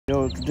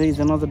So today is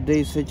another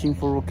day searching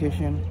for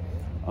location.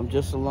 I'm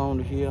just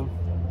around here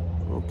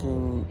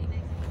looking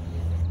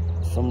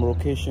some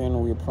location.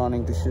 We're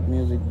planning to shoot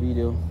music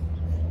video,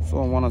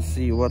 so I want to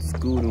see what's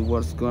good and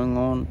what's going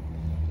on,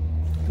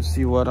 to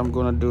see what I'm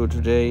gonna do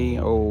today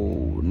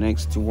or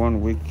next 1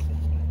 week,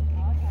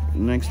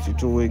 next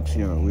 2 weeks.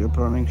 Yeah, we are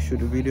planning to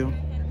shoot a video.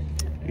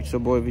 It's a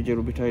boy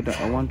ViBES.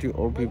 I want you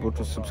all people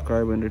to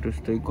subscribe and to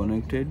stay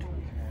connected.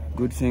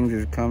 Good things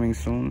is coming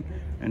soon,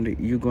 and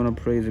you're gonna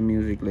praise the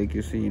music like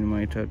you see in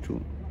my tattoo.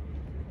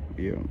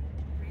 Yeah,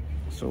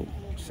 so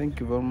thank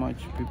you very much,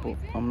 people.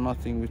 I'm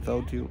nothing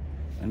without you,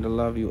 and I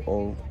love you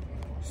all.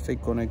 Stay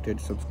connected,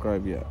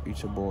 subscribe. Yeah,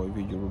 it's a boy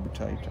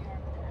ViBES.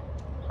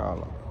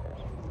 Holla,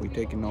 we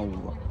taking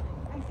over.